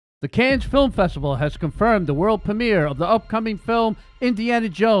The Cannes Film Festival has confirmed the world premiere of the upcoming film Indiana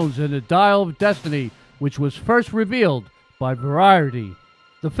Jones and the Dial of Destiny, which was first revealed by Variety.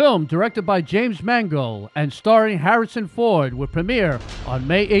 The film, directed by James Mangold and starring Harrison Ford, will premiere on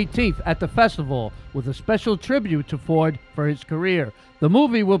May 18th at the festival with a special tribute to Ford for his career. The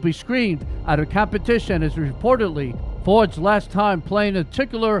movie will be screened at a competition as reportedly Ford's last time playing a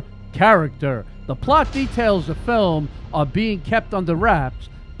titular character. The plot details of the film are being kept under wraps,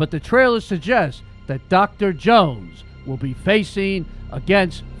 but the trailer suggests that Dr. Jones will be facing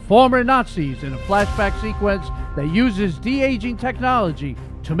against former Nazis in a flashback sequence that uses de-aging technology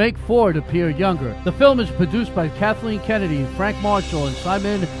to make Ford appear younger. The film is produced by Kathleen Kennedy, Frank Marshall, and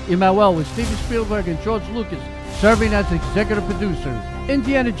Simon Emanuel, with Steven Spielberg and George Lucas serving as executive producers.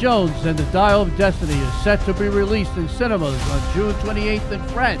 Indiana Jones and the Dial of Destiny is set to be released in cinemas on June 28th in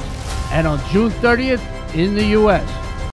France and on June 30th in the U.S.